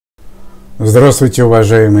Здравствуйте,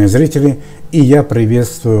 уважаемые зрители, и я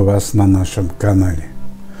приветствую вас на нашем канале.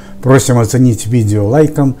 Просим оценить видео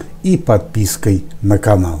лайком и подпиской на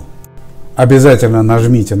канал. Обязательно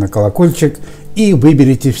нажмите на колокольчик и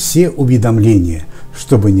выберите все уведомления,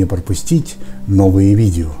 чтобы не пропустить новые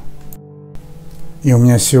видео. И у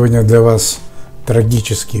меня сегодня для вас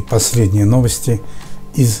трагические последние новости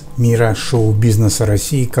из мира шоу-бизнеса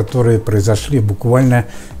России, которые произошли буквально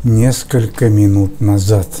несколько минут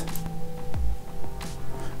назад.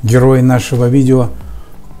 Герой нашего видео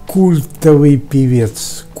 – культовый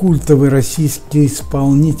певец, культовый российский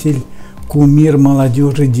исполнитель, кумир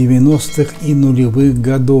молодежи 90-х и нулевых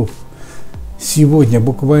годов. Сегодня,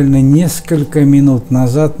 буквально несколько минут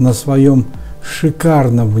назад, на своем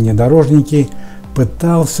шикарном внедорожнике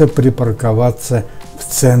пытался припарковаться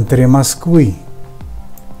в центре Москвы.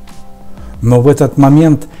 Но в этот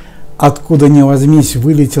момент, откуда ни возьмись,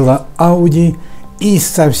 вылетела Ауди и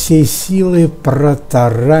со всей силы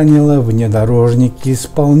протаранила внедорожник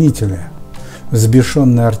исполнителя.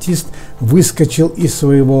 Взбешенный артист выскочил из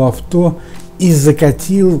своего авто и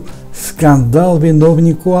закатил скандал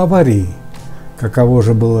виновнику аварии. Каково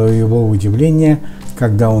же было его удивление,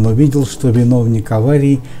 когда он увидел, что виновник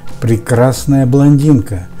аварии – прекрасная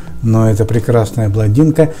блондинка. Но эта прекрасная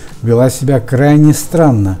блондинка вела себя крайне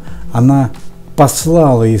странно. Она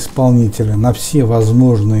послала исполнителя на все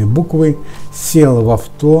возможные буквы, села в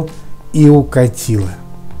авто и укатила.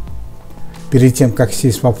 Перед тем, как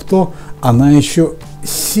сесть в авто, она еще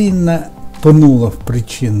сильно пнула в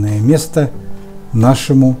причинное место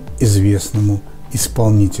нашему известному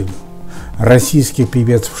исполнителю. Российский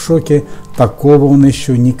певец в шоке, такого он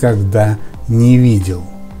еще никогда не видел.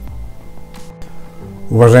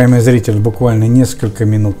 Уважаемый зритель, буквально несколько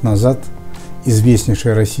минут назад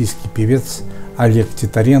известнейший российский певец Олег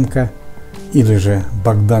Титаренко, или же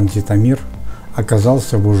Богдан Титамир,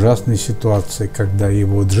 оказался в ужасной ситуации, когда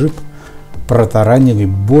его джип протаранили.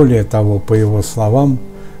 Более того, по его словам,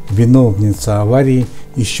 виновница аварии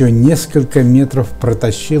еще несколько метров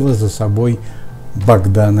протащила за собой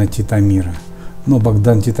Богдана Титамира. Но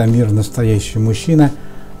Богдан Титамир настоящий мужчина.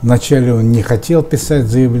 Вначале он не хотел писать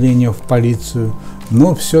заявление в полицию,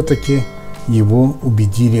 но все-таки его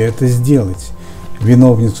убедили это сделать.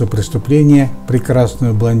 Виновницу преступления,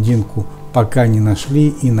 прекрасную блондинку, пока не нашли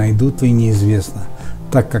и найдут ли неизвестно,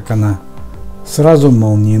 так как она сразу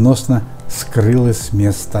молниеносно скрылась с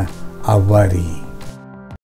места аварии.